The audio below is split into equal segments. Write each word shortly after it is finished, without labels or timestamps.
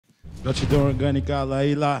Gratidão orgânica,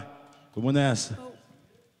 Laylah. Vamos nessa.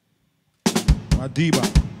 Madiba.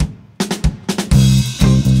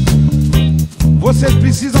 Vocês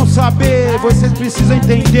precisam saber, vocês precisam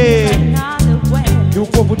entender que o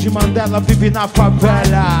povo de Mandela vive na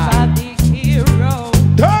favela.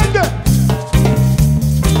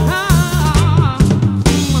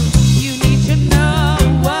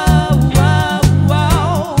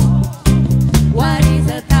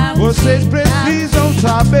 Vocês precisam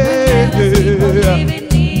saber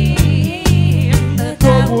o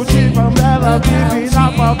povo de Mandela vive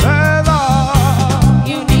na favela.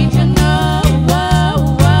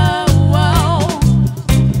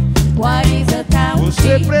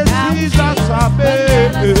 Você precisa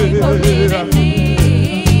saber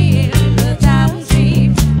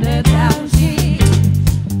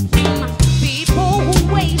people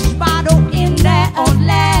who waste bottle in their own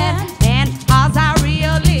land, and us are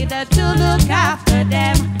really there to look after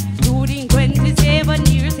them. During 27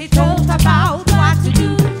 years he told about what to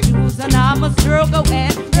do. Choose an arm, struggle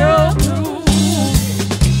and grow through.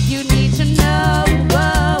 You need to know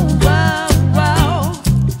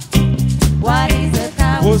what is a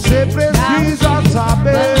town. Você precisa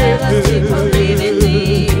saber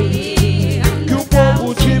que o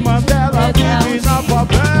povo de Mandela vive na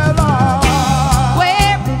favela.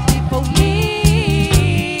 Where people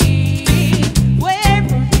live, where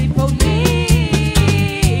people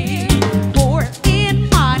live. Poor in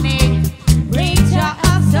money, richer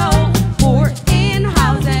of soul. Poor in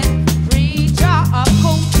housing, richer of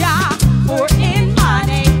culture. Poor in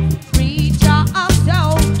money, richer of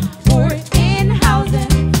soul. Poor in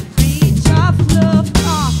housing, richer of love.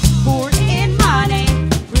 Poor in money,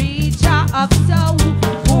 richer of soul.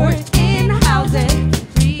 Poor in housing,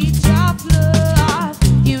 richer of love.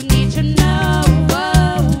 You need to know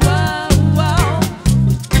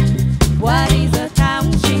what is a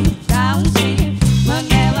township? Township.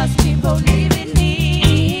 Mandela's people living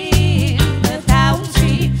in the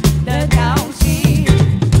township. The township.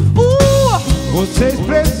 Vocês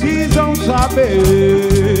precisam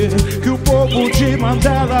saber que o povo de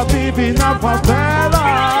Mandela vive na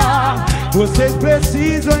favela. Vocês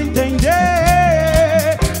precisam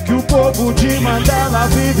entender que o povo de Mandela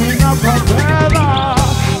vive na favela.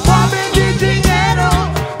 Pobre de dinheiro,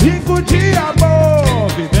 rico de amor,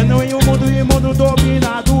 vivendo em um mundo imundo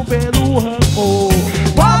dominado pelo rancor.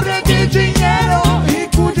 Pobre de dinheiro,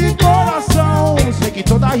 rico de coração, sei que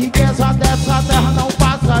toda a riqueza dessa terra não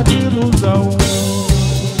passa de ilusão.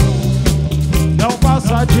 Não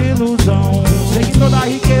passa de ilusão. Sei que toda a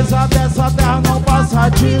riqueza dessa terra não passa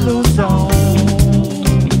de ilusão.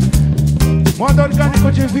 Modo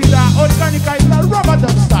orgânico de vida, orgânica e da Rubber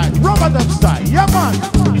Style, yeah man.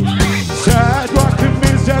 Sério, que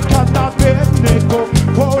miséria da Beneco,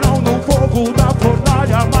 foram no fogo da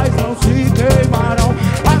fornalha, mas não se queimarão.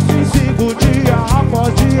 Assim sigo dia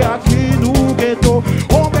após dia aqui no gueto.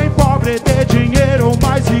 Homem pobre de dinheiro,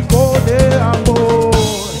 mas rico de amor.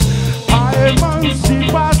 A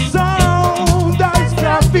emancipação da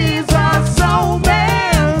escravização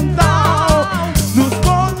mental. Nos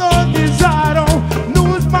colonizaram,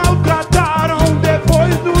 nos maltrataram,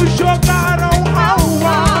 depois nos jogaram ao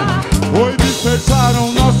ar. Hoje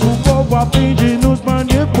dispersaram nosso povo a fim de nos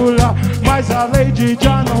manipular. Mas a lei de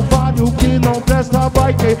já não vale, o que não presta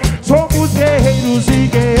vai ter. Somos guerreiros e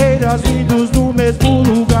guerreiras vindos do mesmo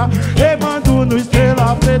lugar. Remando no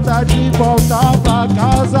estrela preta de volta pra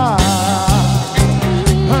casa.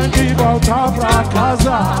 De volta pra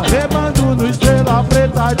casa, remando no estrela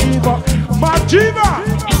preta de volta. Madiba!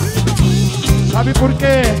 Sabe por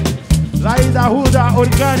quê? Laylah Arruda,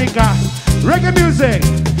 orgânica, reggae music.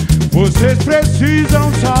 Vocês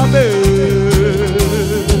precisam saber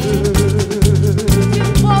Que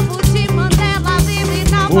o povo de Mandela vive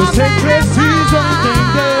na favela. Vocês precisam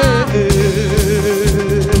entender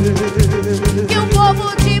Que o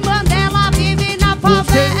povo de Mandela vive na favela.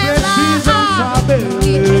 Vocês precisam saber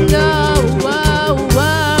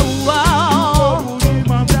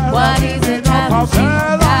What is a township?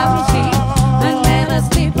 Mandela's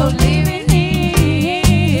people living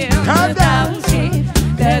in the township.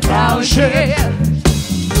 The township.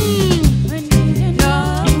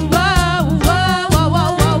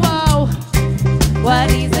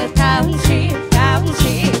 What is a township?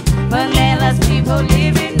 Township. Mandela's people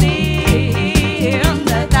living in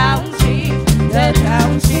the township. The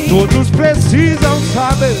township. Todos precisam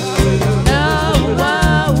saber.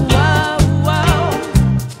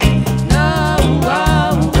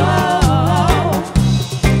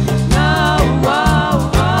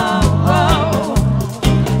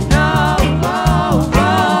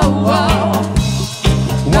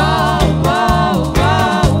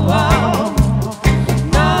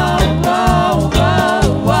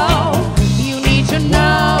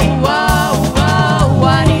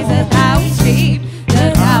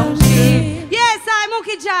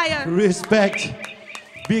 Lion. Respect.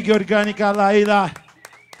 Big Orgânica, Laylah.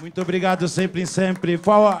 Muito obrigado sempre.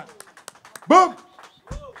 Forward. Boom!